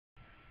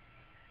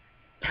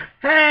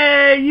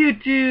Hey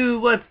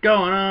YouTube, what's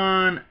going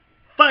on?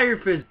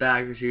 Firefist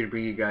back is here to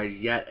bring you guys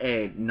yet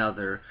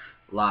another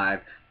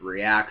live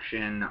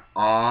reaction.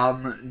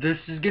 This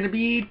is gonna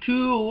be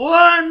to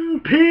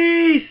One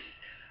Piece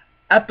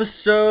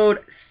episode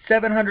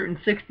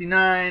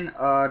 769.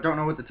 Don't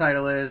know what the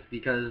title is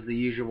because the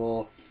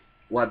usual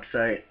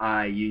website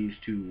I use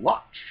to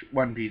watch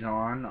One Piece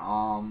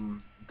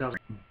on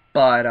doesn't.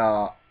 But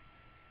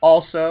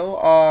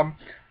also,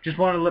 just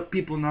want to let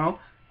people know,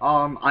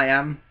 I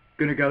am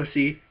gonna go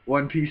see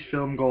One Piece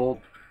Film Gold.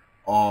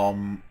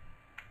 um,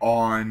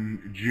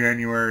 on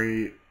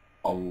January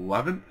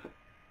 11th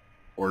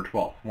or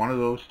 12th, one of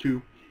those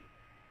two.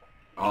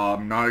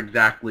 Not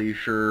exactly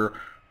sure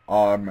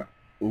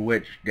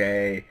which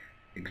day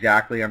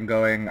exactly I'm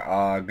going.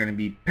 Gonna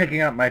be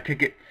picking up my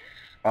tickets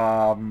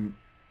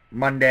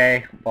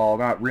Monday. Well,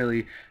 not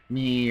really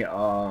me.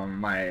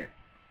 My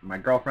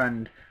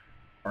girlfriend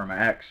or my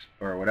ex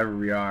or whatever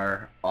we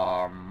are.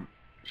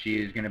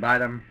 She's gonna buy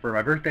them for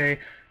my birthday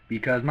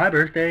because my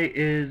birthday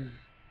is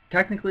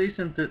technically,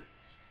 since it's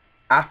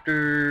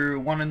after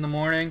 1 in the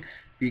morning,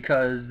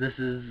 because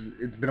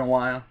it's been a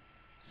while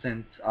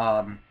since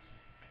uh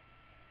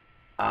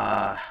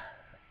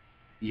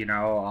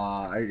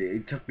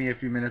it took me a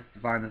few minutes to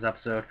find this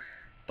episode,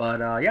 but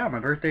yeah, my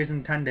birthday's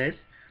in 10 days.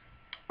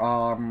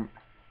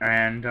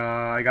 And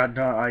I got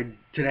done.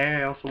 Today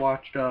I also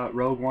watched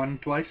Rogue One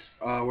twice.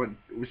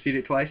 We seen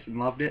it twice and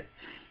loved it.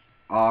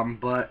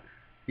 But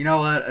you know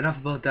what? Enough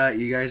about that.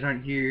 You guys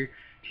aren't here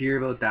to hear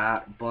about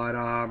that. But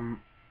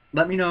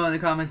let me know in the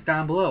comments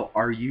down below.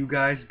 Are you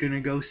guys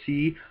gonna go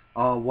see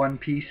One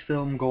Piece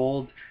Film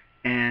Gold?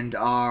 And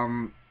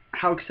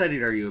how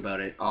excited are you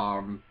about it?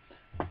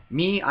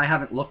 Me, I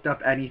haven't looked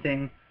up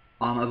anything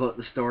about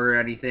the story or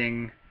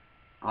anything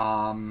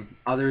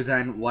other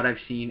than what I've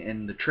seen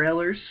in the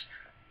trailers.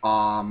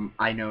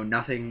 I know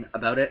nothing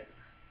about it,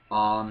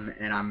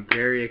 and I'm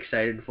very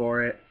excited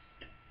for it.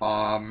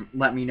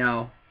 Let me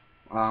know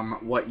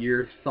what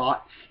your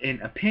thoughts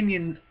and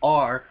opinions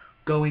are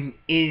going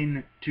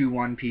into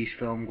One Piece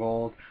Film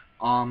Gold.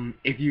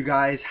 If you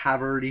guys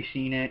have already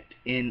seen it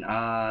in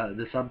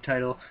the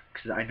subtitle,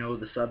 because I know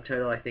the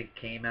subtitle I think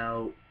came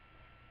out,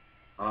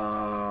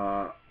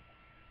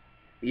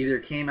 either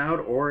came out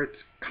or it's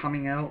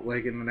coming out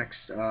like in the next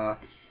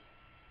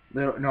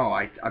no,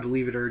 I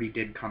believe it already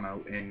did come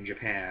out in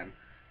Japan.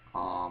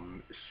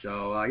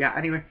 Yeah,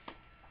 anyway,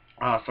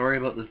 sorry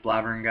about this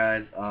blabbering,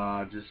 guys.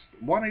 Just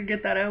wanted to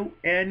get that out,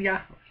 and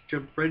yeah, let's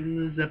jump right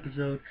into this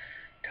episode.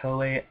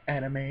 Toei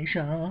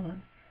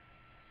Animation.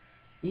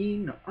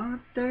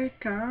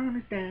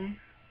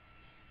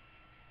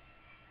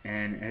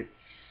 And it's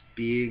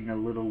being a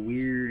little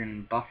weird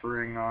and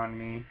buffering on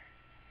me.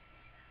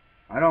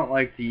 I don't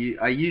like the.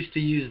 I used to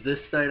use this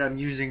site I'm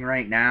using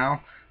right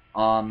now,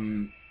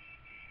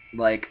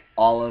 like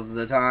all of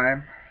the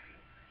time,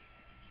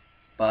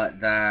 but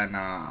then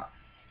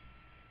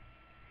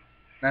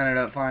ended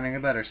up finding a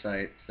better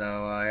site. So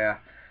yeah,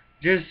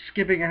 just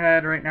skipping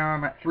ahead right now.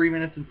 I'm at 3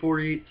 minutes and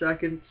 48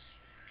 seconds.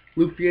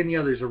 Luffy and the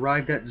others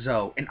arrived at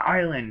Zou, an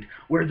island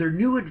where their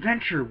new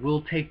adventure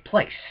will take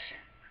place.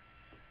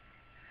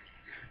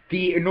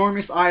 The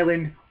enormous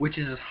island, which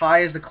is as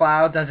high as the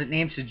clouds as its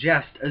name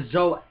suggests, a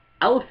Zou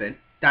elephant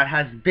that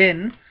has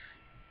been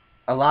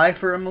alive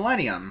for a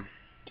millennium.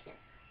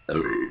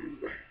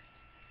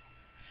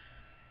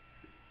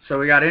 So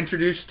we got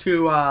introduced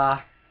to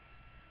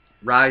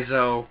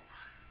Raizo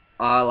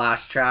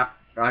last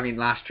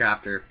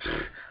chapter,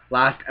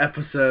 last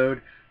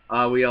episode.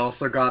 We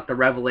also got the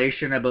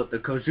revelation about the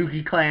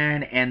Kozuki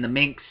clan and the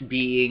Minks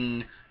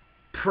being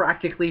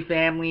practically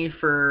family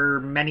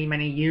for many,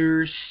 many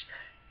years,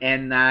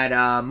 and that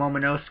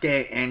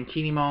Momonosuke and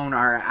Kinemon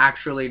are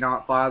actually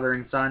not father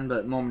and son,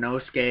 but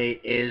Momonosuke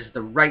is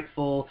the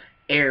rightful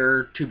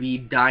heir to be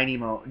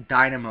Dynamo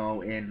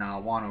in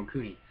Wano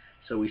Kuni.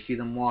 So we see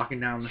them walking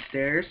down the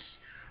stairs.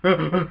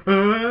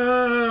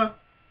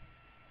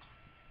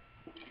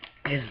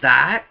 Is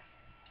that?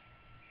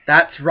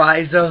 That's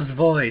Raizo's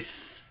voice.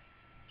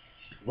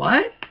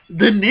 What?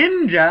 The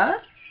ninja?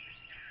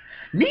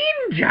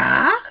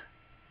 Ninja?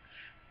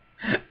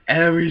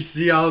 And we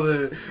see all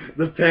the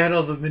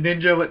panels of the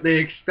ninja, what they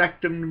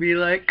expect them to be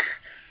like.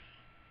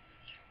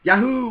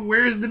 Yahoo!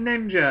 Where's the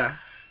ninja?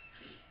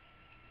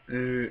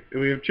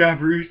 We have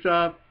Chopper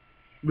Usopp,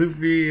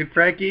 Luffy, and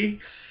Frankie.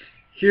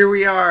 Here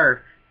we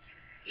are.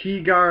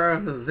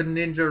 Higara, the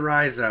ninja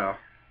Raizo.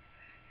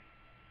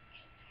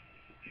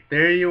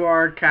 There you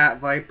are, Cat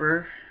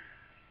Viper.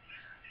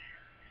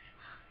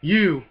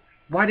 You!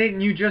 Why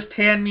didn't you just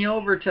hand me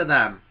over to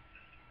them?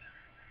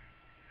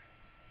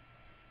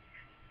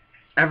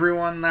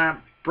 Everyone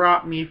that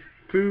brought me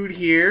food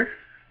here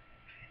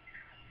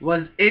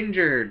was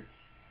injured.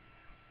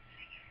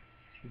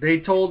 They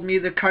told me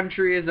the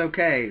country is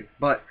okay,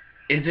 but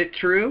is it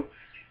true?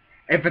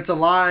 If it's a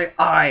lie,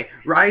 I,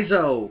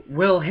 Raizo,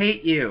 will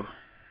hate you.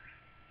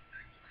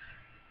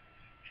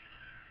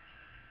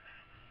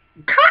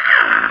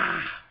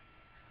 Ka!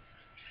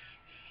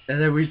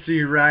 And then we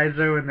see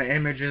Raizo in the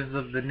images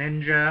of the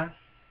ninja.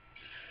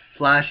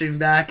 flashing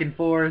back and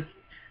forth,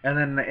 and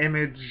then the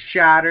image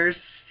shatters.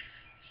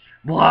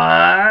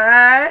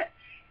 What?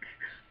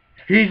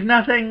 He's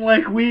nothing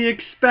like we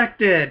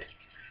expected.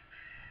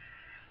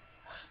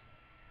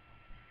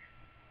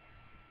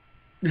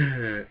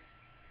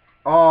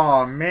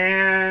 Oh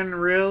man,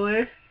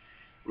 really?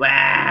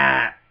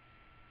 Wah.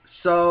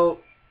 So,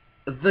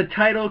 the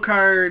title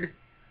card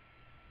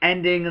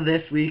ending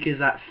this week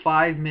is at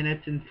 5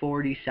 minutes and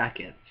 40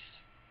 seconds.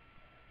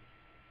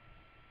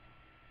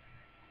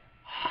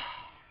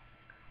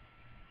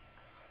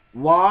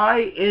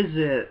 Why is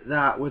it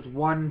that with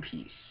One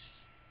Piece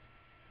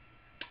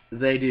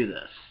they do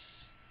this,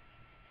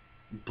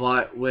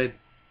 but with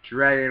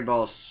Dragon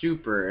Ball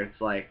Super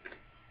it's like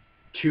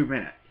 2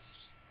 minutes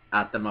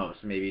at the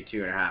most, maybe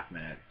 2.5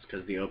 minutes,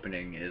 because the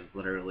opening is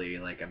literally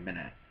like a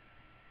minute.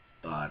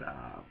 But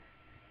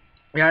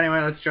yeah,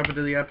 anyway, let's jump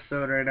into the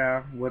episode right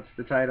now. What's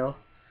the title?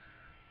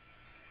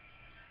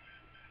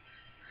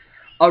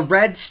 A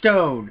Red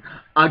Stone,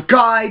 a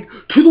guide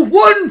to the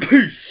One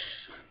Piece.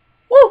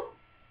 Woo!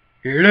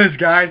 Here it is,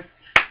 guys.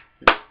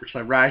 So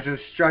Raizo's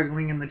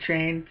struggling in the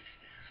chains.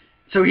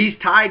 So he's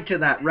tied to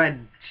that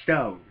red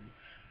stone.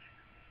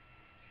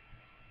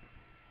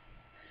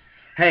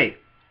 Hey,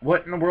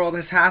 what in the world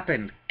has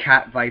happened,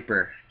 Cat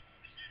Viper?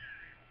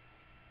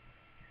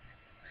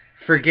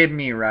 Forgive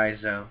me,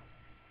 Raizo.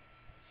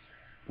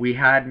 We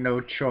had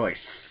no choice.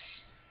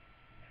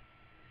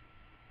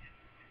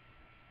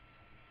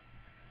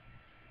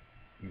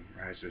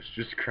 Raizo's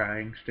just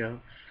crying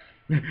still.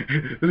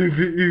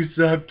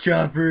 Usopp,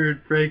 Chopper,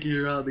 and Frankie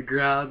are on the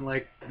ground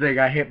like they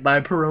got hit by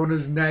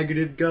Perona's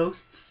negative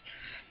ghosts.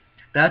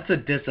 That's a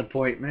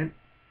disappointment.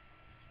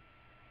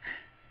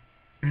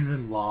 And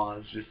then Law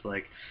is just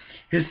like,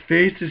 his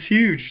face is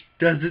huge.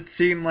 Does it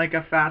seem like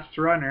a fast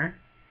runner?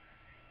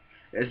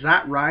 Is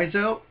that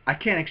Raizo? I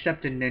can't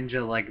accept a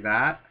ninja like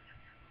that.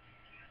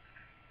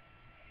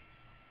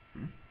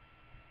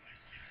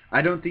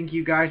 I don't think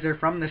you guys are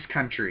from this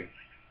country.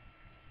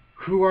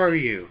 Who are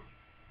you?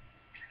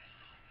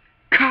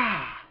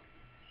 Ka!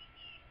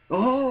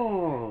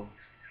 Oh!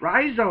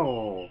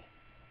 Raizo!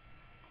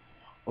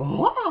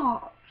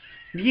 Oh!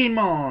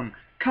 Gimon!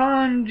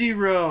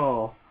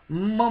 Kanjiro!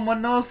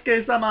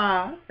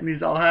 Momonosuke-sama! And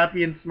he's all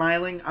happy and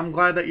smiling. I'm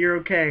glad that you're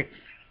okay.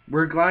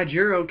 We're glad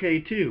you're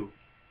okay too.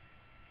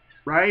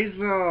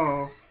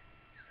 Raizo!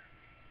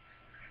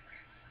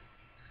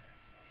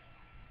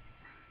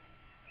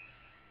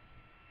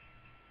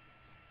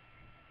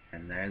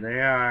 And there they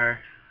are.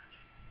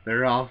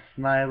 They're all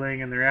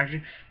smiling and they're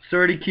actually...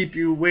 Sorry to keep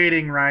you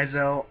waiting,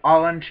 Raizo.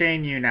 I'll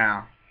unchain you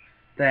now.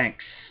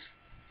 Thanks.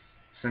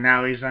 So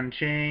now he's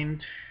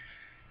unchained.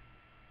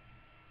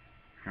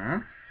 Huh?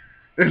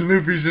 And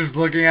Luffy's just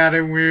looking at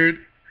him weird.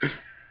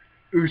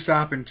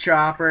 Usopp and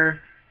Chopper.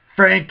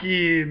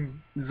 Frankie and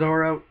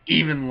Zoro.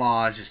 Even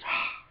Law is just...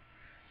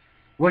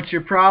 What's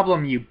your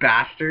problem, you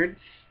bastards?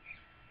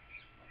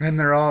 And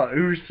they're all...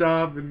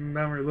 Usopp and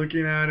them are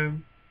looking at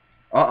him.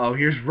 Uh-oh,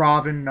 here's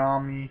Robin,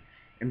 Nami,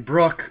 and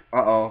Brooke.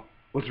 Uh-oh.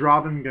 What's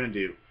Robin gonna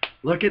do?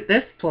 Look at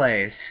this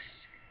place.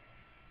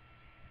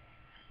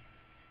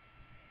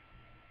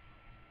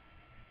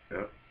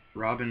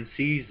 Robin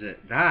sees it.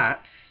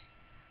 That's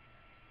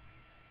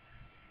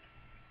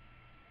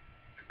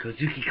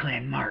Kozuki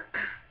Clan mark.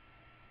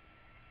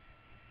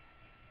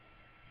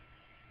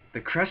 The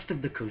crest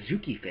of the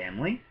Kozuki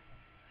family.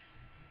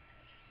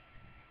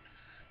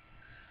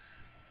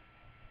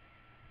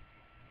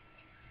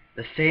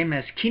 The same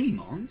as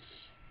Kinemon's.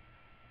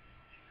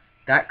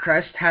 That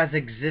crest has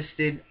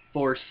existed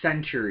for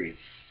centuries.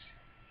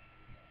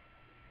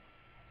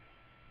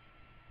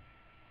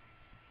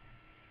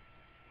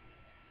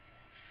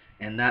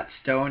 And that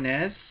stone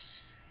is...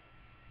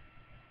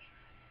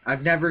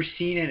 I've never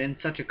seen it in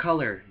such a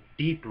color.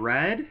 Deep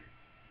red?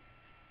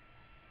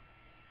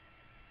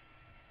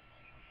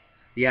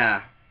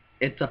 Yeah,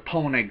 it's a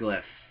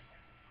poneglyph.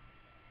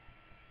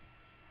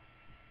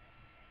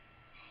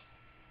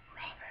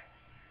 Robin,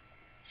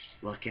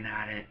 just looking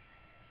at it.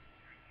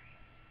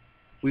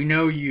 We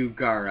know you,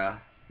 Gaara,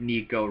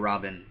 Nico,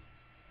 Robin.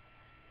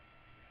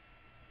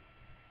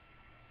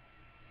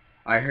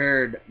 I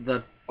heard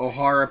the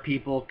Ohara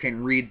people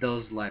can read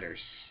those letters.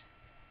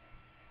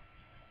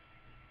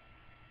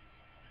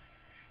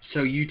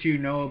 So you two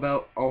know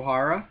about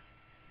Ohara?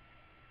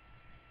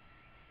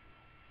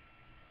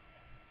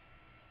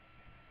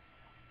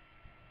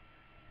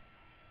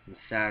 The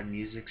sad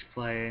music's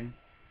playing.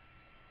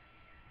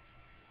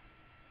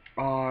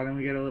 Oh, then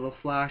we get a little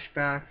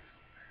flashback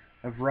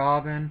of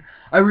Robin.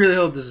 I really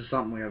hope this is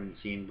something we haven't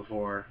seen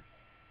before.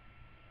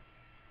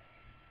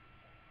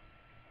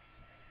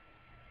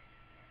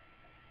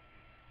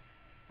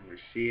 We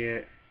see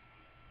it.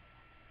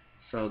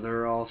 So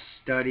they're all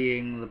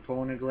studying the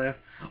poneglyph.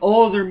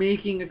 Oh, they're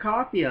making a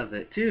copy of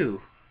it too.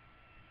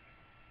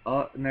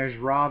 Oh, and there's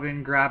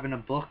Robin grabbing a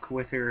book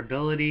with her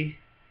ability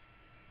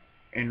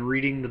and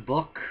reading the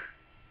book.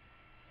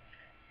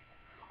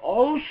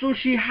 Oh, so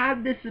she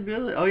had this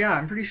ability. Oh yeah,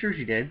 I'm pretty sure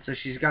she did. So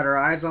she's got her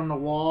eyes on the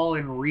wall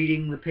and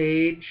reading the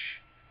page.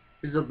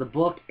 of the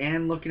book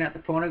and looking at the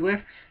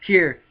poneglyph.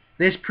 Here,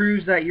 this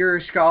proves that you're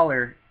a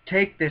scholar.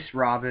 Take this,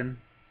 Robin.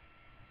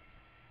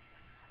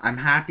 I'm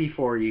happy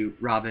for you,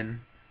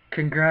 Robin.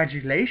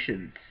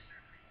 Congratulations.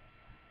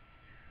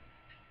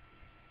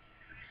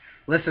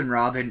 Listen,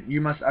 Robin, you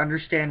must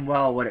understand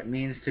well what it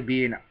means to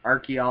be an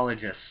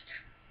archaeologist.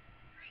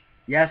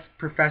 Yes,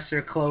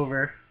 Professor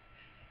Clover.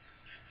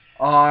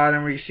 Oh, and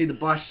then we see the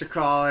buster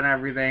crawl and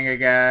everything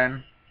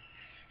again.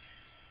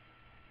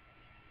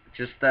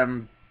 Just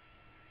them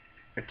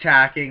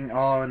attacking,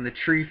 oh, and the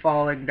tree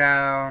falling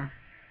down.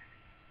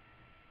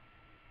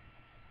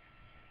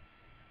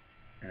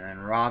 And then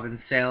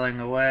Robin sailing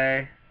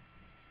away.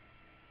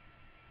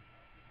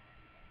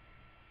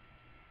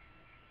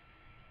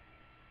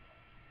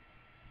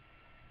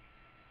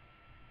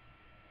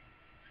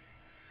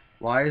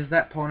 Why is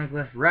that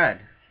poneglyph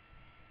red?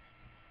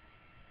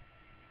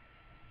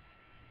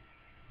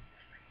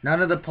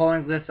 None of the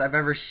poneglyphs I've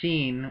ever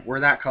seen were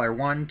that color.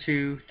 1,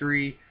 2,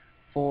 3,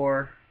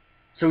 4.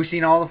 So we've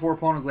seen all the 4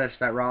 poneglyphs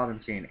that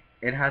Robin's seen.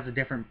 It has a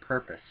different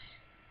purpose.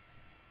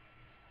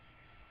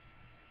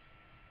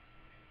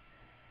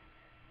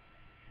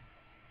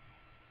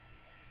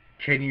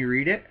 Can you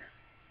read it?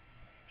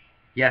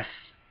 Yes.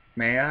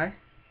 May I?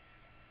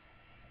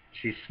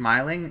 She's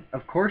smiling.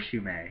 Of course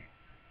you may.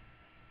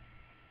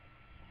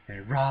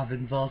 And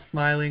Robin's all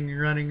smiling and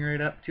running right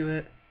up to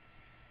it.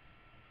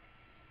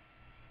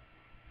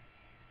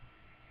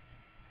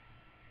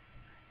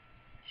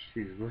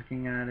 She's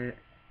looking at it.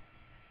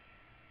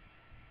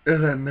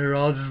 And then they're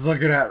all just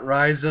looking at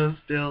Raizo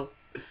still.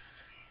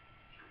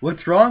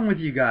 What's wrong with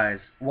you guys?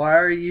 Why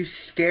are you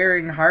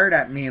staring hard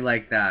at me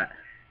like that?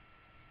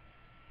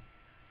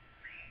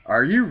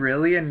 Are you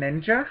really a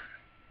ninja?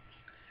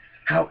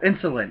 How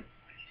insolent.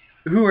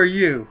 Who are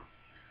you?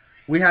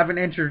 We haven't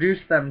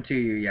introduced them to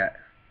you yet.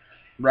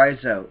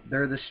 Raizo,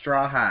 they're the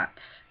Straw Hats.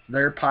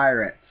 They're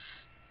pirates.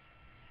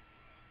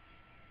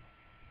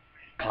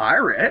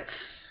 Pirates?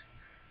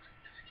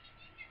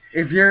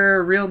 If you're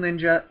a real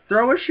ninja,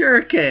 throw a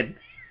shuriken.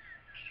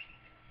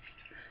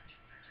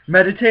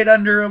 Meditate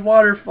under a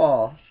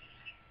waterfall.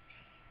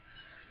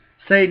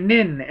 Say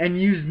nin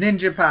and use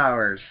ninja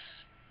powers.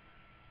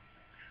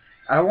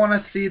 I want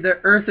to see the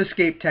earth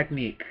escape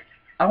technique.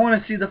 I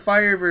want to see the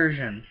fire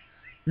version.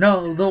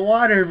 No, the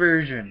water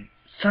version.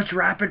 Such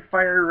rapid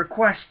fire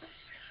requests.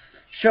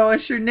 Show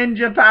us your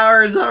ninja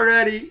powers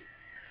already.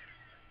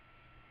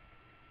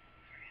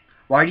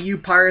 Why do you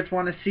pirates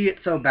want to see it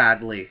so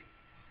badly?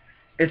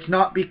 It's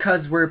not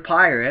because we're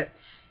pirates.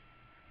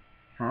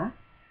 Huh?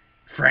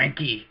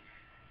 Frankie.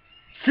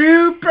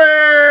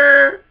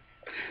 Super!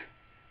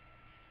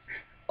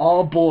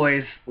 All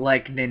boys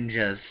like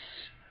ninjas.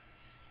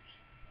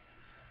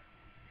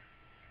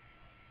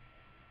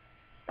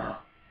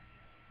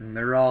 And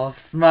they're all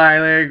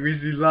smiling. We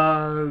see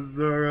Lana,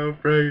 Zoro,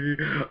 Frankie.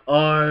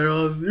 Oh, they're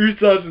all,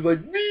 Usopp's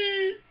like,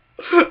 me!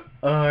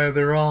 And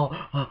they're all,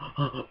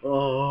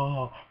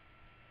 oh.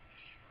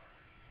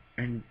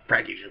 And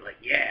Frankie's just like,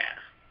 yeah.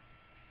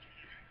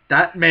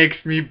 That makes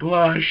me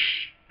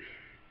blush.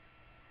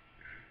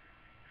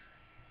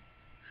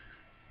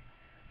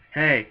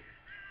 Hey,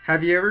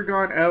 have you ever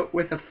gone out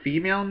with a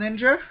female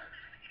ninja?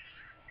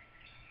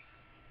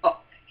 Oh.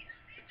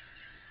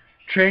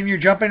 Train your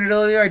jumping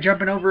ability by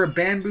jumping over a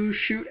bamboo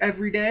shoot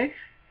every day?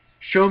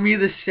 Show me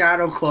the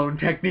shadow clone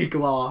technique,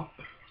 Law.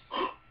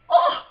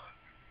 Oh.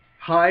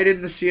 Hide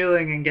in the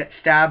ceiling and get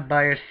stabbed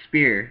by a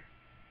spear.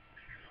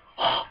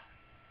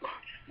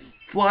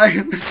 Fly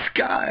in the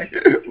sky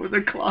with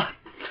a cloth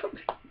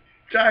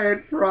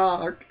giant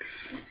frog.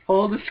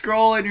 Hold a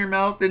scroll in your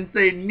mouth and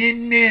say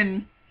nin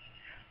nin.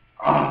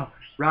 Oh,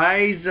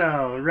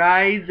 Raizo,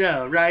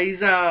 Raizo,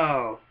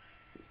 Raizo.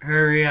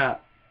 Hurry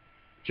up.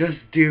 Just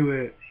do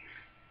it.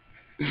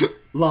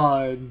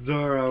 Law and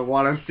Zoro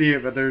want to see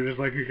it, but they're just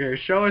like, okay,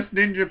 show us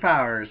ninja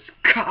powers.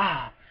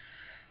 Ka!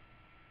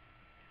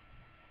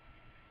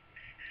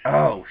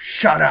 Oh,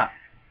 shut up.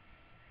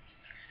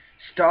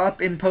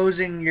 Stop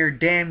imposing your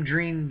damn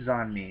dreams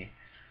on me.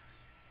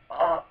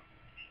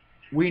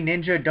 We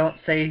ninja don't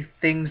say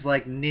things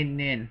like nin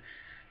nin.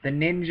 The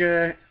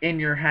ninja in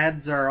your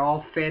heads are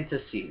all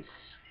fantasies.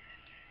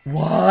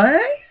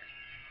 What?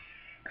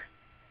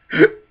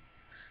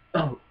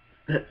 Oh,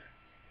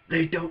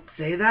 they don't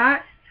say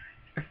that?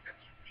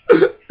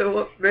 So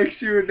what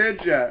makes you a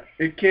ninja?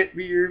 It can't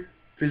be your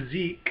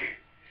physique.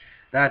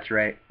 That's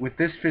right. With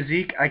this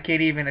physique, I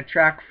can't even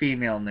attract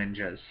female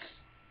ninjas.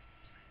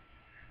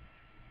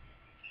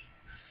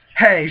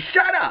 Hey,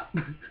 shut up!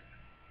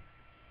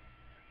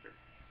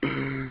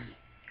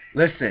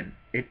 Listen,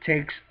 it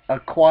takes a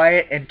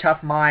quiet and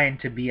tough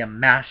mind to be a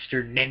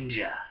master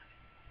ninja.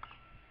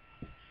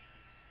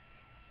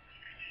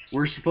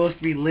 We're supposed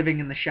to be living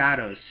in the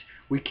shadows.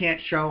 We can't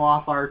show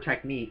off our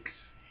techniques.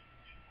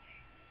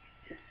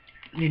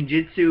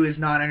 Ninjutsu is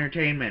not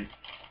entertainment.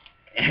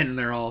 And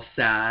they're all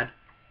sad.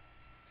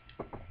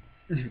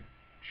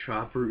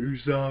 Chopper,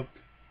 Usopp,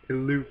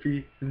 and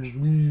Luffy.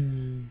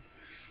 And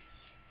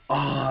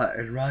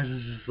Rise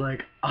is just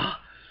like,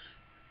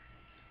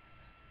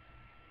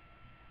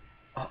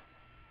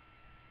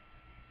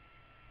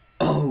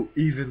 Oh,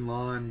 even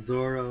Law and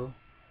Zoro.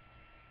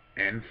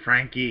 And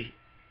Frankie.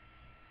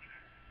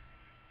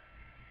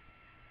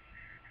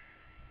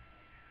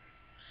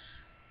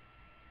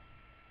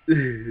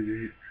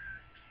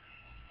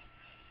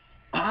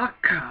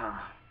 Aka.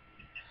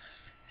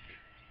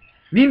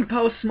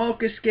 Ninpo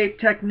smoke escape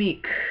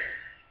technique.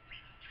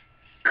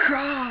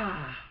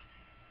 Kra.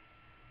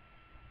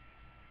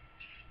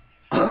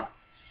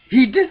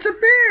 He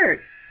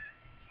disappeared.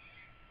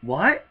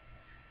 What?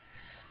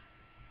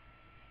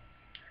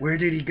 Where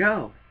did he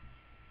go?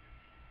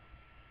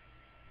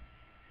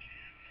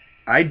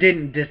 I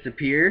didn't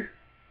disappear.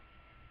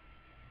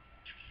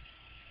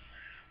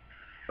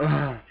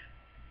 Ugh.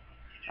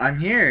 I'm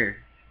here.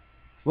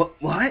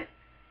 What?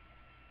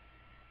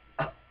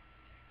 Uh,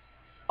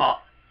 uh,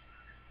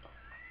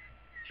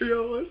 you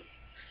know what?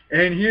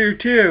 And here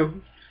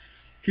too.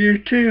 Here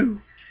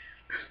too.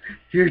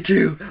 Here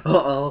too.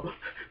 Uh-oh.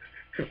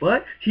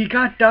 What? He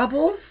got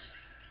doubles?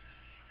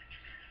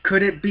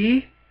 Could it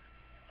be?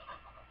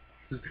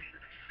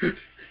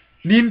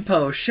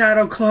 Ninpo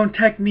shadow clone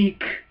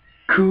technique.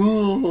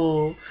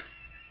 Cool.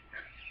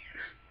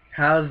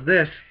 How's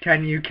this?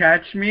 Can you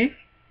catch me?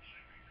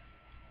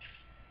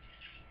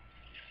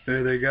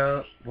 There they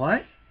go.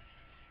 What?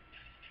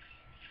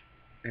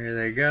 There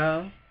they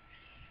go.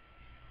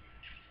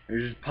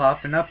 They're just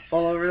popping up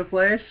all over the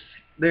place.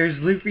 There's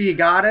Luffy, you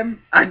got him?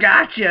 I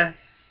gotcha!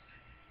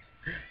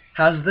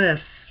 How's this?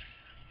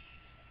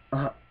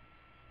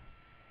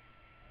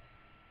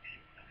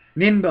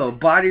 Ninbo,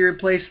 body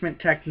replacement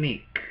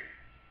technique.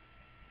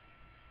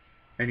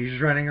 And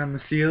he's running on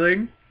the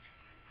ceiling.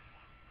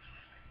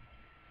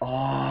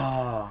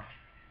 Oh.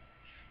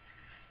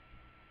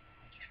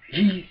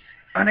 He's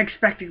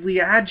unexpectedly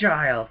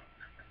agile.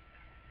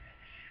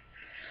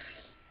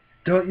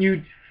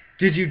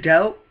 Did you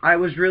doubt I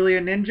was really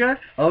a ninja?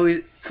 Oh,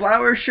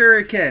 flower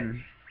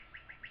shuriken.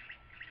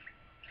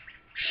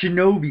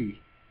 Shinobi.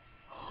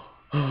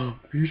 Oh,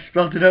 he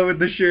spelled it out with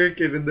the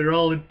shuriken and they're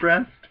all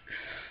impressed.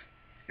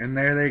 And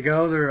there they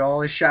go.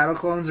 All his shadow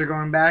clones are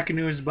going back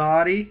into his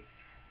body.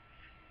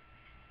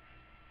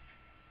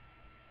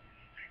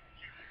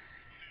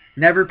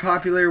 Never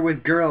popular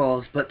with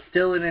girls, but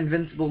still an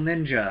invincible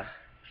ninja.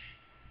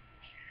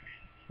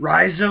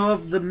 Raizo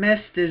of the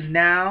Mist is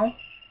now?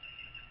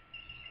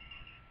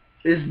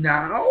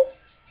 Oh,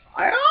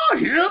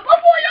 he's up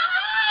before your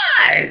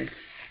eyes!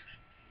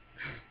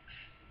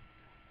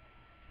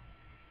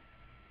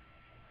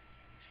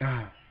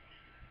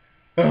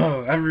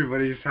 Oh,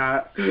 everybody's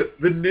hot. The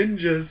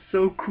ninja is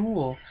so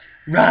cool.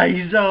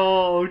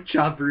 Raizo!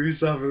 Chopper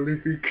Usopp and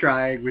Luffy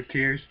crying with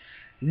tears.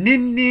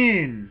 Nin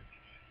Nin!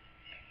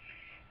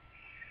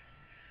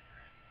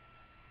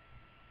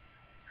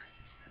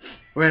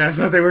 Wait, I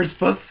thought they were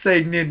supposed to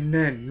say Nin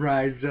Nin,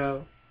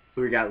 Raizo.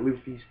 So we got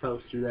Luffy's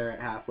poster there at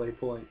halfway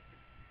point.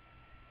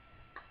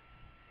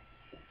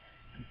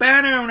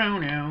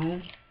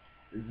 Ba-no-no-no.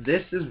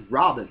 This is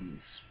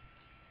Robin's.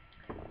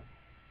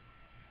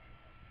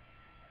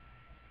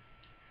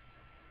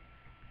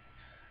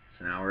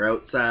 So now we're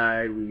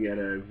outside. We get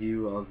a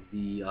view of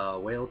the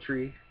whale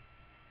tree.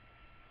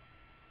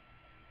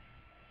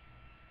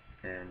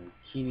 And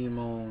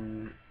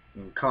Kinemon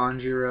and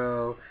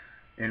Kanjuro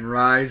and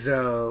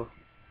Raizo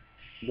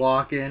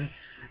walking.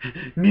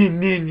 Nin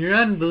Nin, you're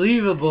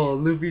unbelievable.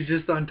 Luffy's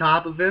just on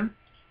top of him.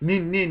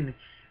 Nin Nin,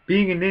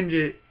 being a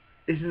ninja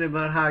isn't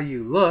about how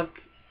you look,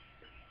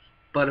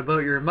 but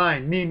about your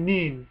mind. Nin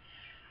Nin,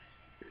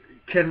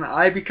 can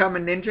I become a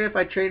ninja if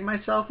I train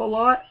myself a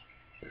lot?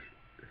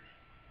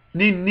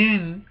 Nin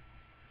Nin.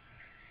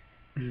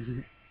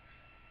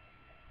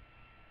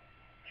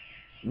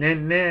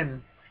 Nin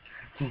Nin.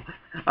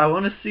 I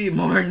want to see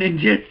more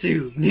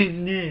ninjutsu.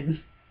 Nin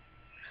Nin.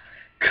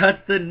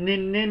 Cut the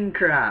Nin Nin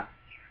crap.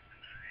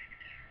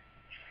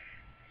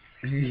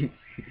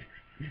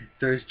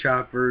 There's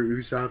Chopper,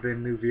 Usopp,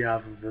 and Luffy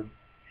off of him.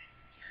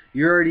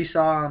 You already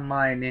saw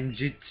my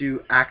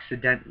ninjutsu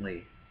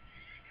accidentally.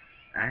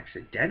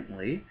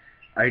 Accidentally?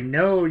 I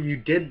know you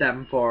did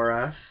them for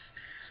us.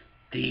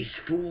 These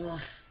fools.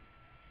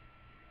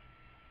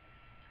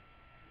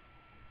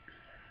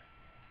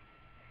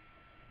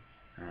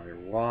 Now they're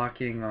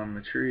walking on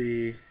the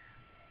tree.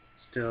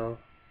 Still.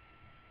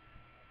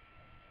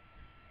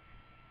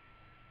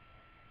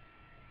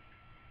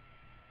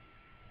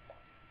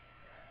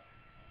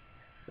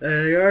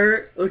 There they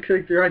are. Looks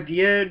like they're at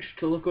the edge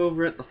to look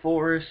over at the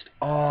forest.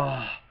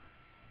 Oh.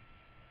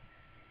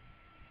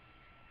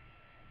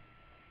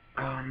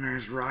 Oh, and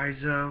there's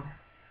Raizo.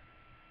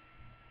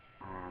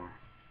 Oh.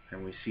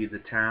 And we see the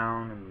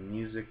town and the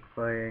music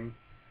playing.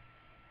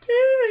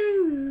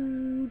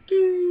 Do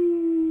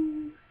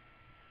do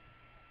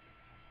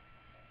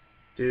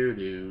do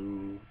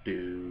do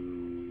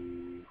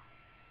do.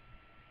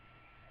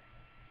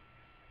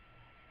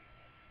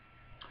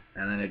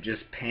 And then it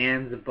just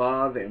pans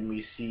above and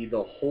we see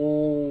the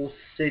whole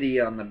city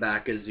on the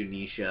back of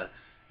Zunisha.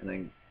 And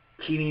then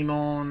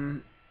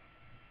Kinemon,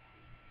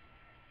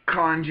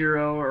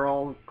 Kanjuro are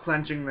all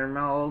clenching their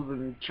mouths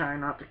and trying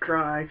not to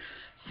cry.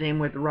 Same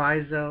with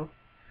Raizo.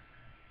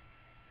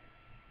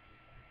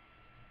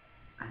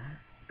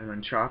 And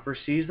when Chopper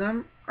sees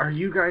them, are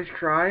you guys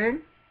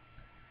crying?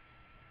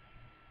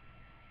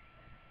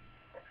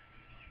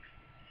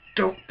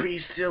 Don't be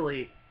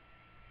silly.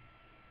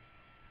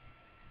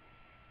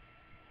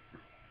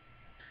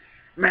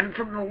 Men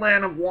from the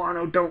land of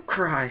Wano don't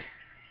cry.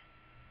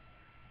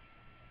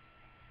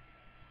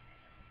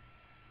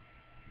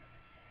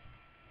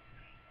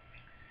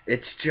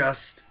 It's just...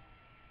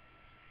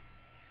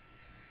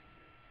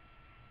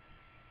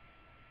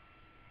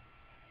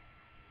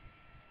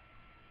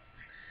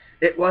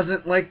 It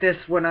wasn't like this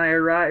when I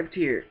arrived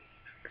here.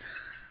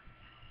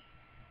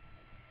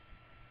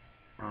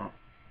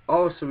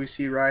 Oh, so we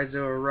see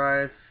Raizo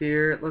arrive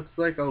here, it looks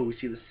like. Oh, we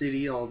see the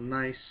city all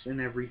nice and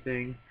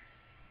everything.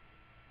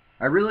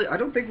 I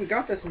don't think we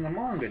got this in the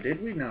manga,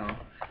 did we? No.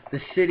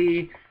 The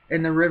city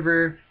and the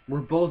river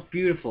were both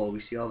beautiful.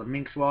 We see all the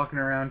minks walking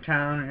around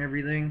town and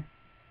everything.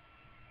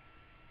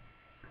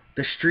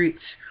 The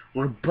streets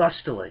were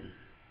bustling.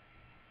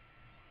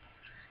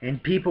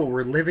 And people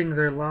were living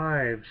their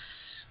lives.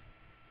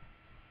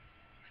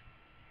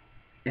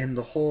 And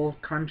the whole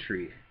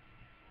country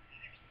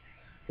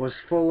was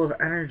full of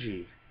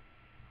energy.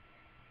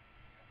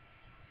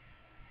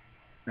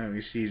 And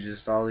we see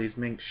just all these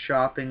minks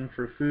shopping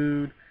for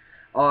food.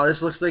 Oh,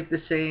 this looks like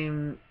the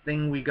same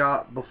thing we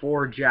got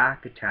before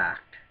Jack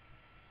attacked.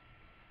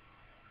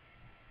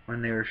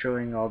 When they were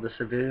showing all the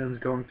civilians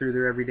going through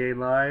their everyday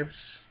lives.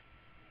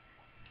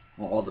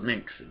 Well, all the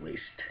minks, at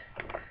least.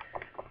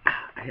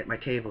 I hit my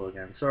table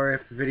again. Sorry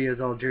if the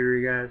video's all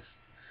jittery, guys.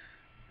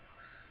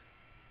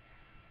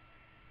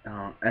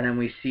 And then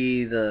we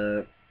see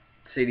the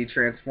city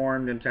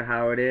transformed into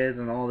how it is,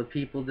 and all the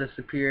people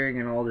disappearing,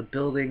 and all the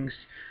buildings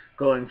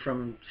going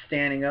from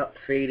standing up,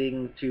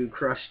 fading to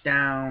crushed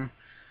down.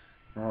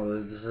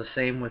 Well, it's the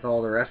same with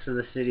all the rest of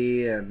the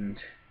city, and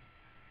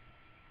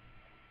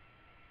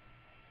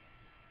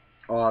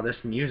oh, this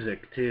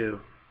music too.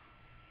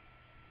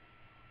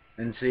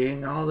 And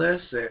seeing all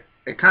this,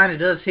 it kind of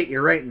does hit you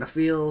right in the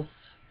feels.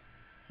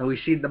 And we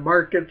see the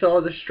markets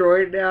all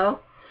destroyed now.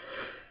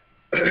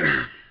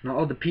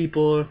 All the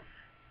people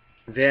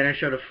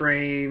vanish out of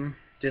frame,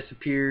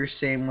 disappear.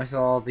 Same with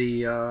all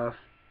the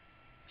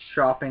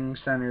shopping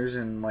centers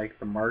and like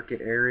the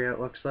market area, it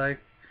looks like.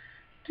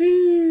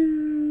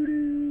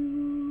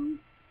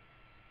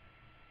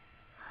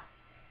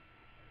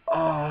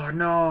 Oh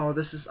no,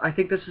 I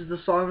think this is the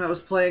song that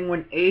was playing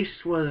when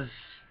Ace was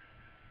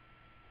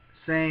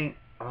saying,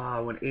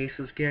 when Ace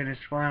was getting his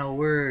final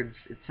words.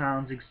 It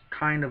sounds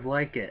kind of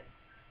like it.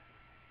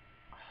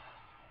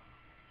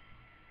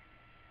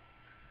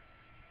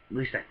 At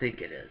least I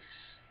think it is.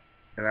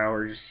 And now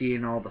we're just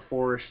seeing all the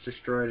forest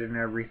destroyed and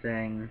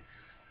everything.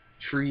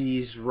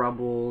 Trees,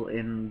 rubble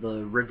in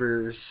the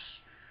rivers.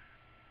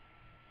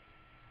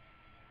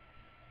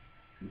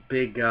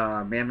 Big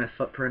mammoth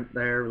footprint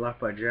there left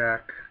by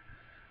Jack.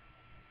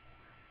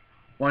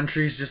 One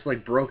tree's just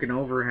like broken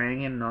over,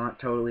 hanging, not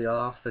totally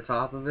off the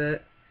top of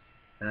it.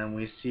 And then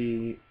we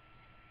see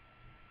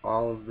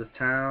all of the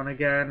town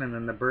again, and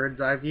then the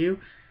bird's eye view.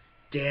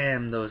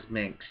 Damn those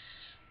minks.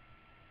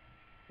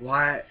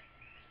 Why?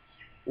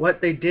 What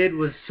they did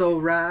was so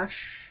rash.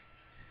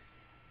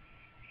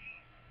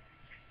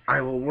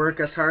 I will work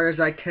as hard as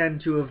I can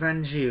to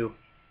avenge you.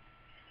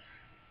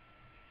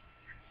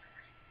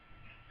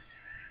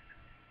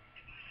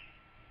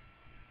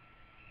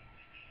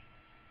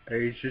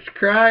 He's just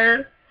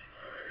crying.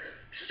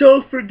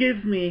 So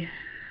forgive me.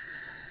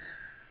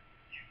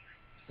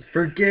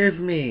 Forgive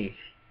me.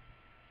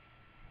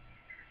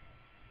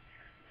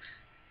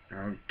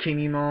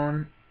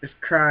 Kinemon is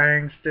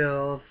crying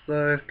still,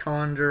 so is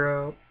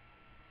Kanjuro.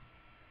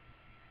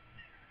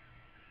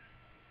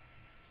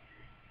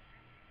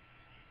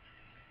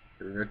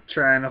 They're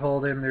trying to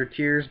hold in their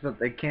tears, but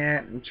they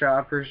can't, and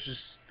Chopper's just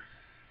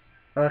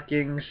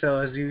fucking, so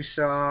as you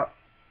saw,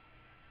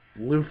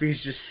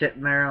 Luffy's just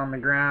sitting there on the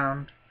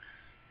ground.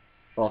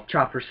 Well,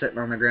 Chopper's sitting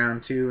on the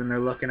ground too, and they're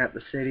looking at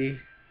the city.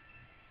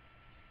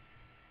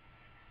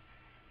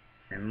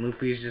 And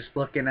Luffy's just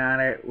looking at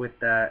it with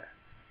that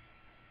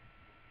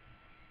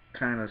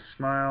kind of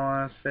smile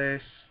on his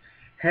face.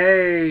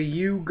 Hey,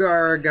 you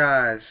Gaara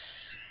guys.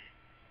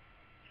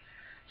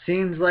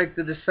 Seems like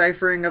the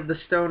deciphering of the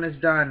stone is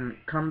done.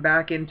 Come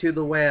back into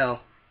the whale.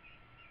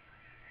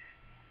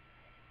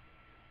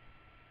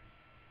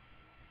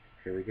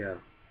 Here we go.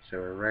 So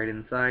we're right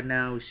inside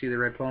now. We see the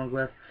red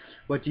poneglyph.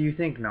 What do you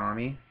think,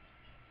 Nami?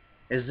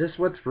 Is this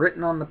what's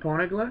written on the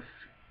poneglyph?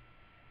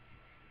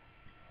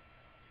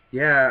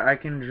 Yeah, I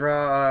can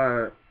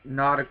draw a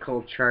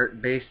nautical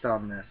chart based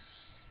on this.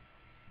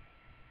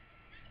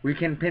 We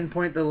can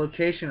pinpoint the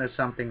location of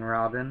something,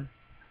 Robin.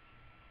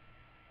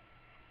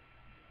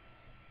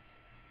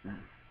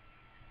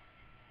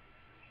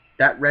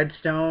 That red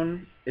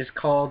stone is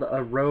called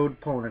a road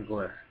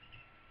poneglyph.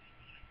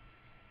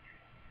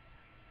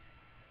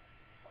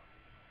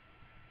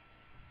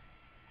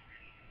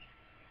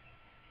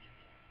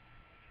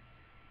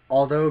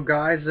 Although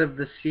guys of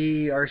the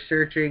sea are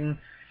searching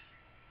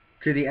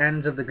to the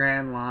ends of the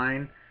Grand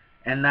Line,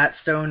 and that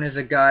stone is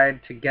a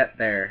guide to get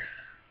there.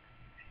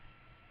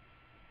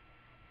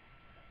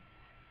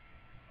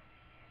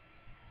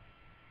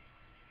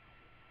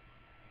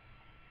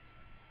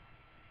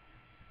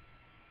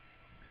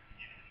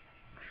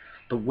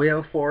 The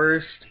whale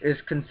forest is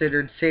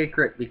considered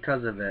sacred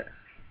because of it.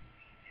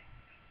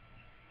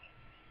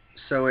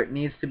 So it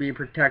needs to be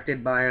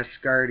protected by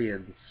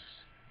Asgardians.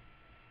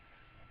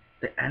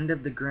 The end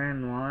of the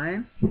Grand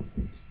Line?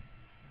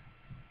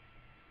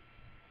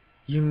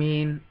 You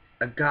mean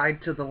a guide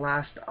to the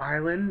last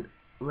island,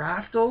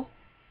 Raftel?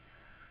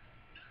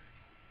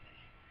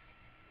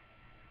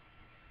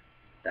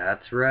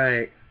 That's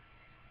right.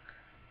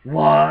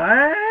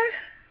 What?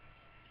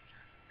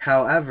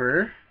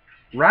 However,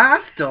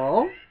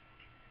 Raftel?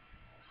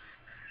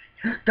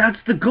 That's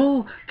the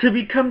goal, to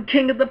become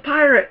king of the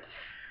pirates!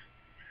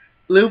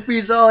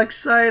 Luffy's all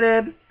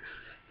excited.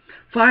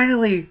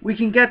 Finally, we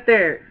can get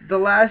there. The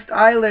last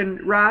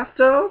island,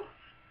 Raftel?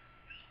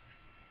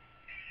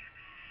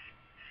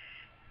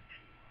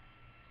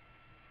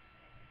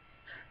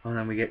 And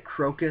then we get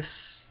Crocus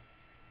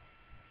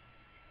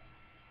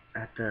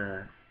at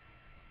the...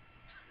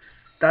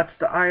 That's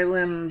the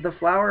island the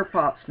Flower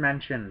Pops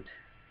mentioned.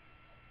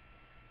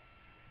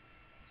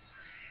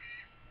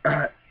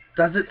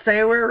 Does it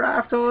say where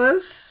Raftel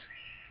is?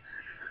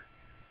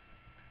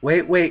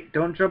 Wait,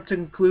 don't jump to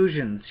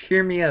conclusions.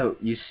 Hear me out,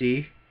 you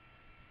see.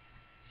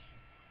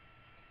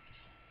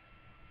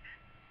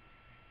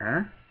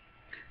 Huh?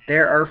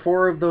 There are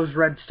 4 of those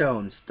red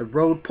stones, the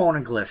road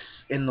poneglyphs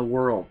in the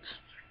world.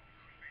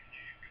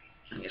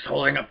 He's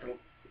holding up the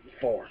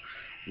 4.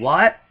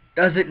 What?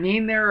 Does it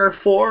mean there are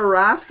 4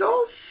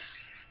 Raftels?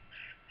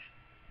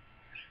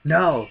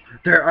 No,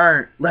 there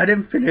aren't. Let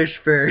him finish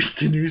first,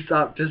 and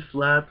Usopp just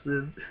slaps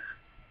him.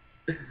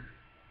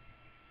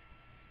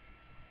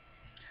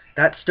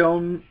 That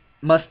stone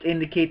must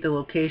indicate the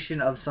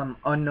location of some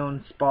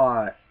unknown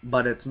spot,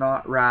 but it's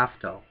not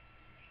Raftel.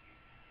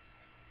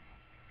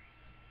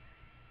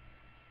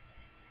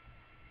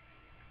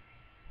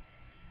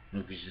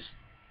 He's just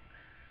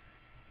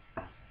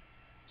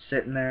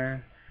sitting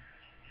there.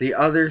 The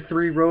other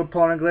 3 road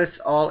poneglyphs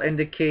all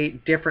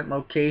indicate different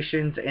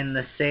locations in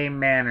the same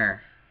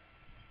manner.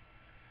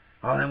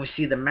 Oh, and then we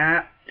see the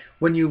map.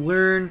 When you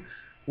learn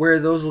where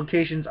those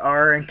locations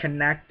are and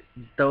connect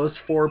those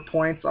 4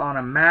 points on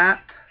a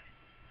map.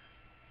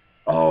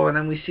 Oh, and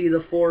then we see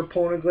the 4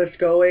 poneglyphs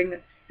going.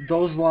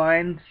 Those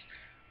lines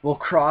will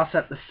cross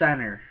at the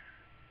center.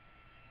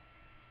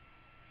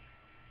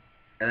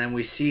 And then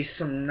we see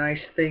some nice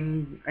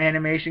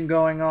animation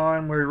going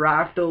on where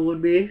Raftel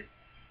would be.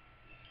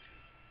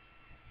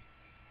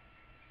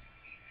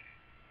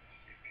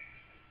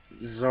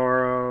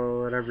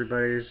 Zoro and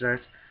everybody's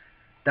just...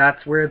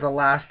 That's where the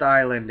last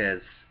island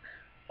is.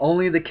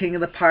 Only the King of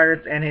the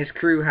Pirates and his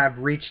crew have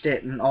reached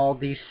it in all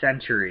these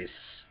centuries.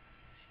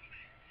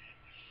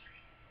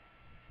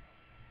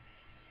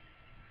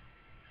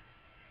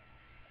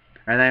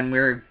 And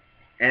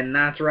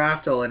that's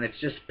Raftel, and it's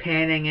just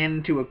panning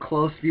into a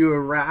close view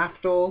of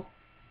Raftel,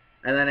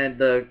 and then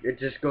it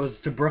just goes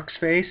to Brook's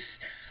face,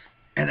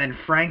 and then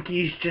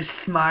Frankie's just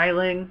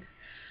smiling.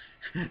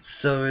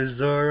 So is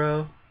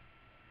Zoro.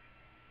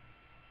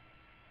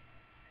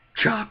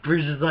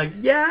 Chopper's is like,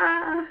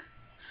 yeah.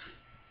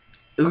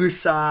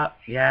 Usopp,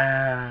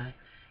 yeah.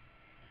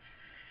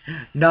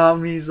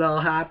 Nami's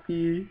all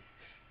happy.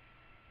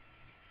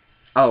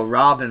 Oh,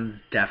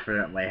 Robin's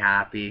definitely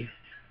happy.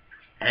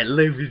 And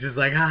Luffy's just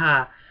like,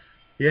 haha,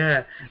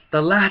 yeah,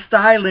 the last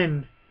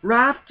island,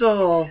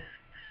 Raftel.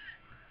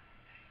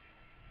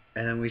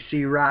 And then we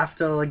see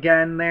Raftel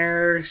again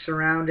there,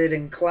 surrounded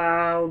in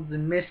clouds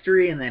and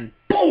mystery, and then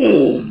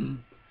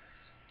boom!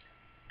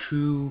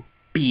 To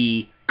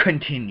be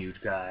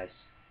continued, guys.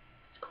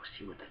 Let's go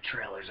see what the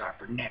trailers are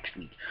for next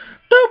week.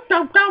 Doop,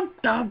 doop, doop,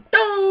 doop,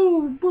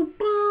 doop, boop,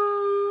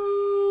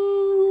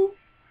 boop.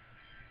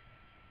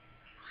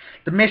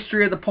 The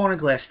mystery of the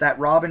poneglyphs that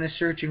Robin is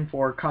searching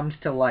for comes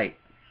to light.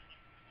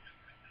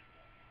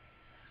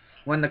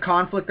 When the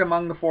conflict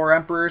among the 4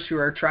 emperors who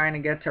are trying to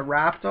get to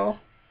Raftel,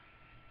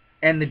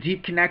 and the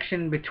deep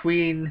connection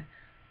between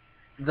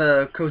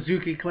the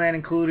Kozuki clan,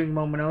 including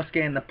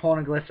Momonosuke, and the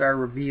poneglyphs are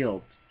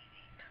revealed,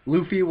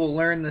 Luffy will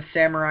learn the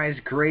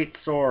samurai's great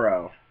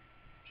sorrow.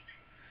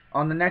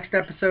 On the next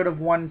episode of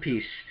One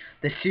Piece,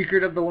 The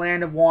Secret of the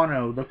Land of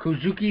Wano, the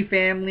Kozuki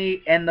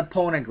family, and the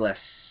poneglyphs.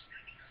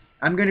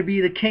 I'm going to be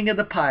the king of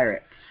the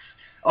pirates.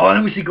 Oh,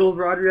 and we see Gold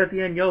Roger at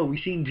the end. Yo,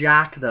 we seen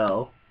Jack,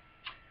 though.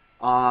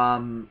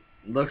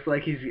 Looks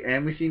like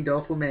and we seen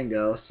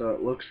Doflamingo, so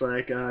it looks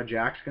like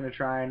Jack's going to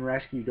try and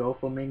rescue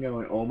Doflamingo,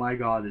 and oh my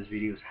god, this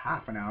video is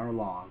half an hour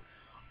long.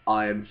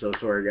 I am so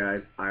sorry,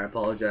 guys. I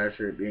apologize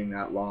for it being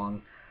that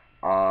long.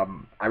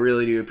 I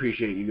really do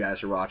appreciate you guys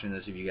for watching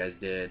this, if you guys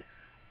did.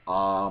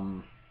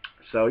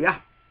 So yeah,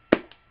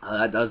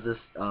 that does this.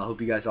 Hope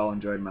you guys all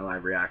enjoyed my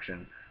live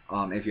reaction.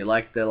 If you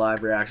liked the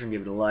live reaction,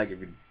 give it a like. If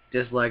you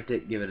disliked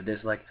it, give it a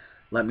dislike.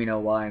 Let me know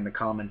why in the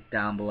comments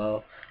down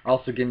below.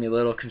 Also, give me a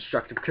little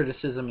constructive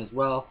criticism as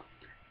well.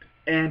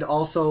 And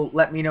also,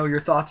 let me know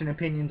your thoughts and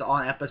opinions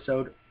on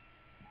episode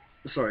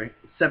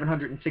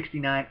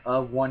 769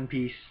 of One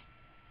Piece.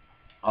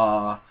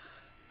 I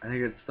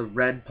think it's the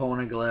Red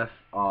Poneglyph,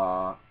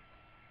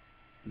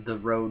 the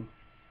Road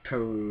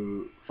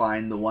to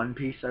Find the One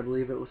Piece, I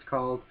believe it was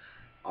called.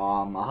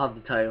 I'll have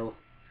the title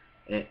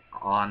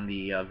on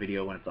the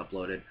video when it's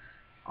uploaded.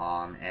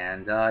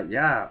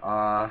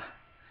 Yeah.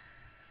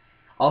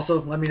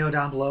 Also, let me know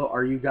down below,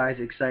 are you guys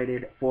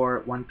excited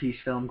for One Piece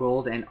Film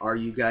Gold, and are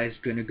you guys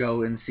going to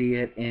go and see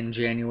it in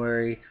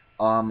January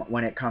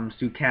when it comes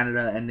to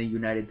Canada and the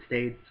United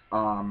States?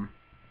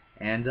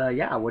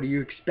 Yeah, what are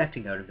you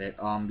expecting out of it?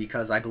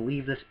 Because I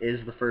believe this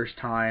is the first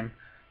time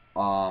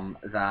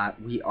that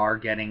we are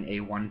getting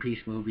a One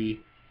Piece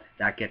movie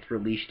that gets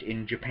released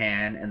in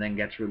Japan and then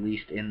gets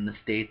released in the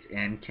States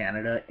and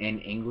Canada in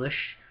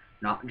English,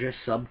 not just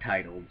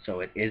subtitled. So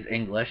it is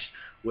English,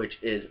 which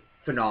is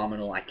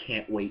phenomenal. I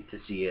can't wait to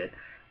see it.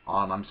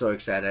 I'm so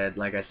excited.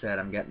 Like I said,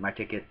 I'm getting my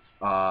tickets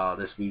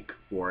this week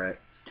for it,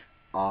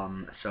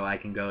 so I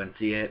can go and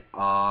see it.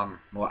 Well,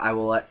 I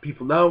will let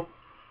people know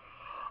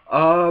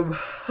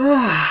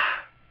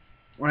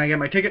when I get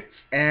my tickets,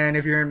 and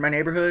if you're in my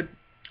neighborhood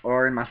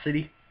or in my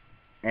city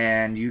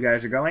and you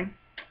guys are going,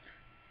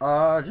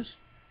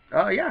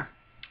 yeah,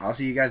 I'll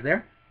see you guys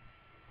there.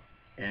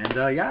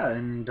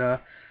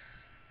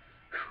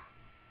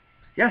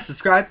 Yeah,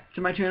 subscribe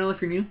to my channel if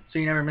you're new, so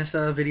you never miss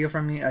a video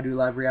from me. I do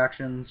live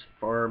reactions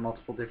for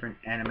multiple different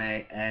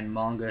anime and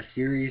manga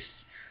series.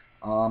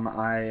 What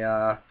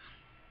was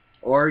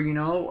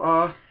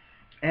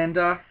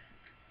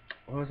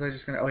I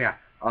just gonna? Oh yeah.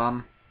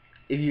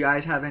 If you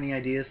guys have any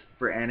ideas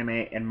for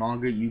anime and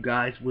manga you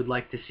guys would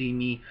like to see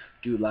me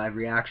do live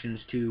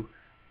reactions to,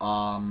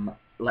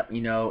 let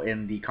me know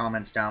in the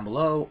comments down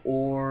below,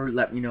 or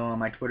let me know on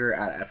my Twitter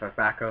at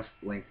ffbackhouse.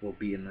 Link will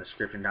be in the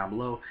description down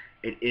below.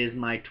 It is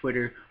my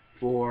Twitter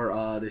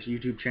for this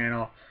YouTube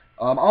channel.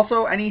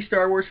 Also, any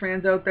Star Wars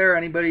fans out there,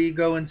 anybody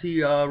go and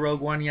see Rogue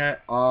One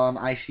yet?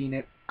 I seen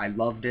it. I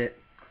loved it.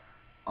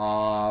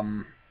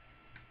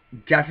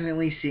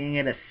 Definitely seeing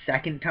it a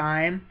second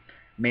time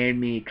made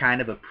me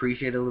kind of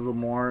appreciate it a little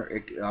more.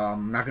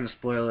 I'm not going to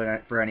spoil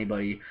it for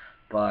anybody,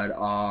 but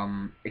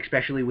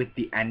especially with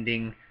the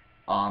ending,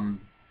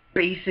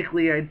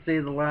 basically I'd say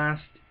the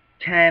last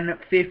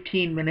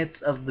 10-15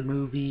 minutes of the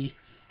movie,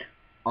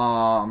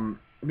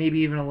 maybe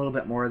even a little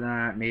bit more than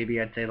that, maybe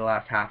I'd say the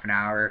last half an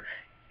hour,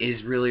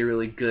 is really,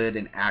 really good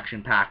and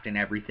action-packed and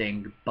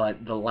everything,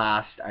 but the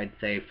last, I'd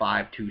say,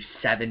 5 to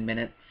 7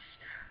 minutes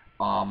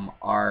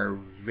are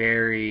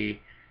very,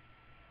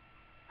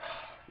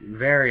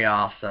 very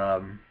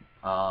awesome,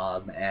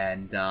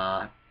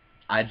 I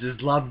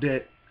just loved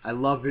it. I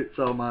loved it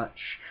so much.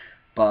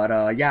 But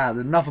yeah,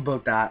 enough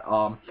about that.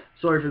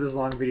 Sorry for this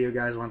long video,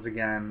 guys. Once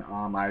again,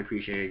 I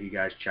appreciate it. You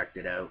guys checked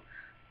it out.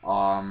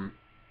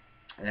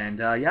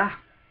 Yeah.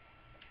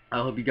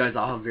 I hope you guys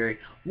all have a very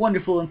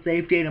wonderful and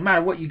safe day, no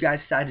matter what you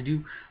guys decide to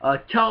do.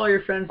 Tell all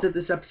your friends that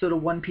this episode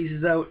of One Piece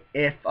is out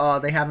if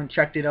they haven't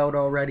checked it out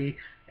already.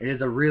 It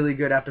is a really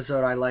good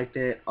episode. I liked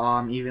it,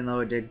 even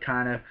though it did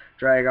kind of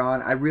drag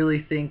on. I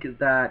really think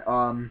that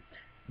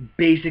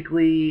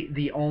basically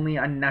the only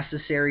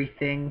unnecessary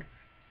thing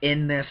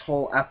in this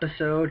whole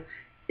episode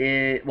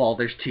is, well,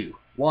 there's two.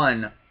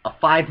 One, a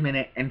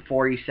 5-minute and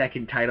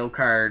 40-second title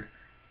card.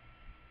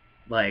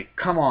 Like,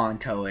 come on,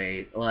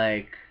 Toei.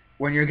 Like,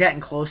 when you're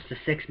getting close to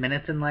 6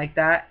 minutes and like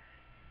that,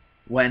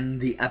 when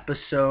the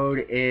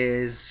episode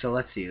is, so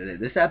let's see,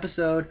 this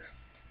episode,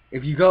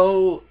 if you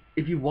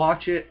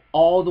watch it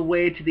all the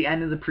way to the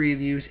end of the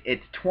previews,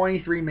 it's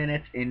 23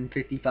 minutes and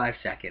 55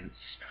 seconds.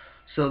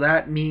 So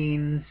that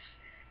means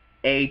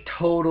a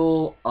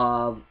total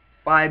of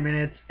 5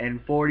 minutes and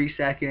 40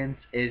 seconds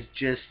is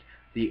just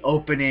the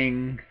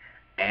opening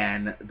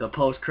and the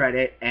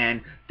post-credit,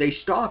 and they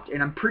stopped,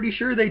 and I'm pretty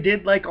sure they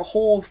did like a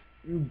whole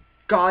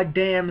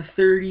goddamn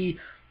 30-45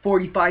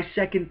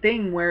 second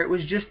thing where it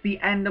was just the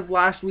end of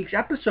last week's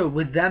episode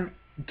with them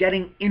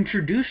getting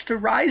introduced to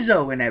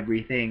Raizo and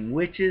everything,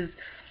 which is,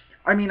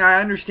 I mean, I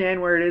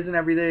understand where it is and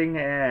everything,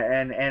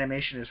 and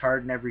animation is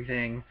hard and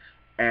everything,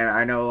 and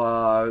I know,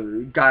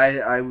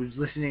 I was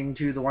listening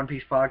to the One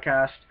Piece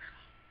podcast,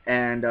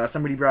 and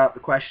somebody brought up the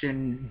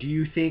question, do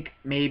you think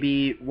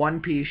maybe One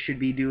Piece should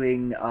be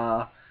doing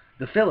the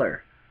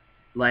filler,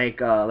 like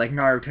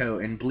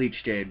Naruto and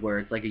Bleach did, where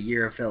it's like a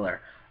year of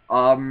filler?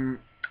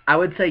 I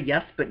would say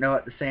yes, but no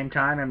at the same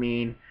time. I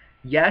mean,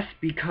 yes,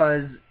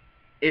 because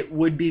it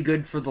would be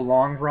good for the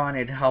long run.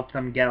 It'd help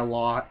them get a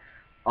lot.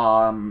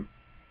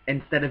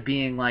 Instead of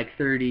being like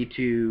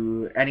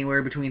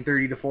anywhere between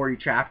 30 to 40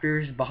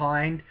 chapters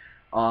behind,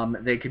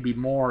 they could be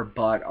more.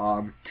 But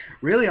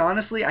really,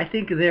 honestly, I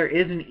think there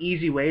is an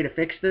easy way to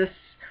fix this.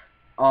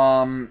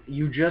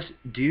 You just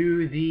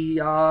do the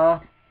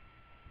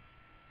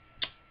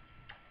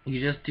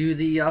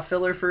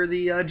filler for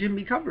the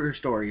Jinbe cover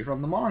story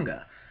from the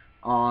manga.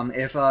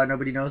 If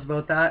nobody knows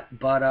about that.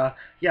 But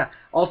yeah,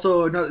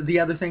 also the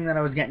other thing that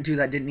I was getting to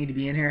that didn't need to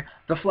be in here,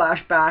 the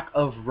flashback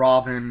of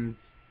Robin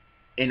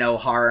in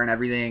Ohara and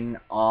everything.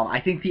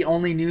 I think the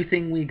only new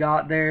thing we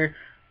got there,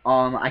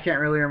 I can't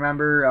really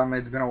remember,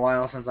 it's been a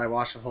while since I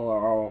watched the whole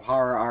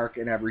Ohara arc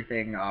and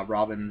everything,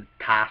 Robin's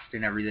past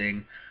and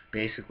everything,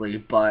 basically,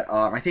 but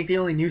I think the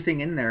only new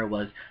thing in there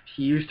was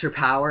she used her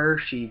power,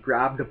 she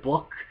grabbed a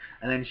book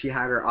and then she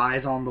had her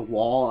eyes on the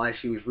wall as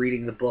she was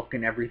reading the book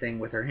and everything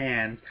with her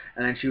hands,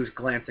 and then she was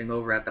glancing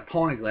over at the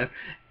poneglyph,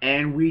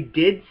 and we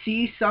did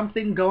see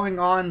something going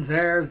on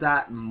there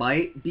that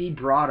might be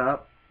brought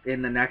up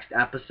in the next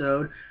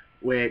episode,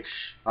 which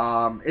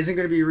isn't going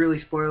to be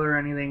really spoiler or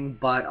anything,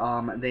 but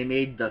they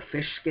made the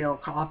fish scale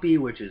copy,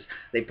 which is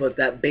they put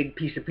that big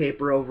piece of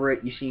paper over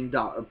it. You've seen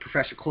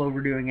Professor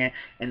Clover doing it,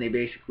 and they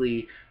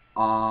basically,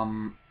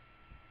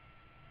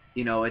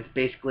 you know, it's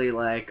basically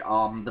like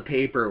the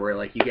paper where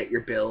like you get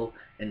your bill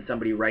and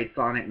somebody writes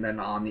on it, and then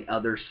on the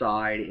other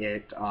side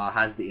it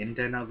has the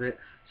indent of it.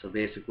 So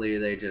basically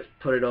they just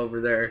put it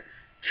over there,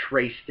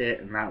 traced it,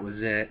 and that was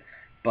it.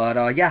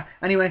 But yeah,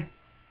 anyway.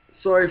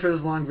 Sorry for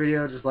this long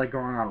video, just like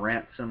going on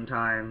rants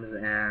sometimes,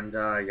 and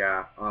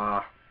yeah,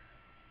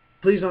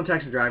 please don't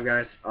text and drive,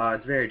 guys.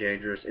 It's very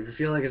dangerous. If you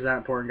feel like it's that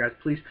important, guys,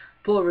 please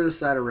pull over the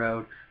side of the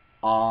road.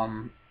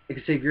 It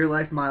could save your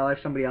life, my life,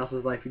 somebody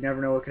else's life. You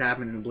never know what could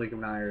happen in a blink of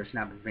an eye or a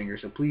snap of a finger.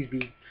 So please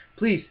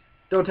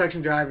don't text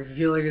and drive. If you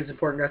feel like it's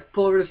important, guys,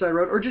 pull over to the side of the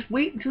road, or just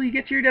wait until you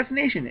get to your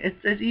destination.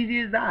 It's as easy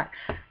as that.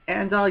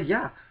 And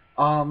yeah,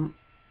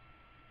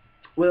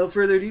 without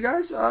further ado,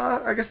 guys,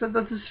 I guess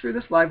that's it for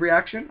this live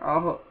reaction.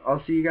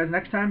 I'll see you guys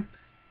next time.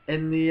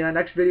 In the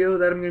next video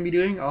that I'm going to be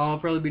doing, I'll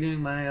probably be doing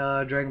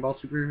my Dragon Ball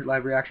Super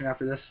live reaction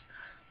after this.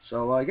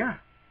 So, yeah.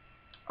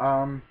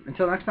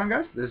 Until next time,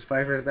 guys, this is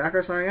Firefish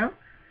Backer signing out,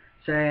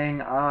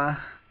 saying,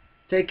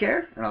 take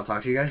care, and I'll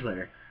talk to you guys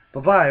later.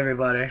 Bye-bye,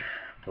 everybody.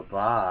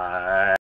 Bye-bye.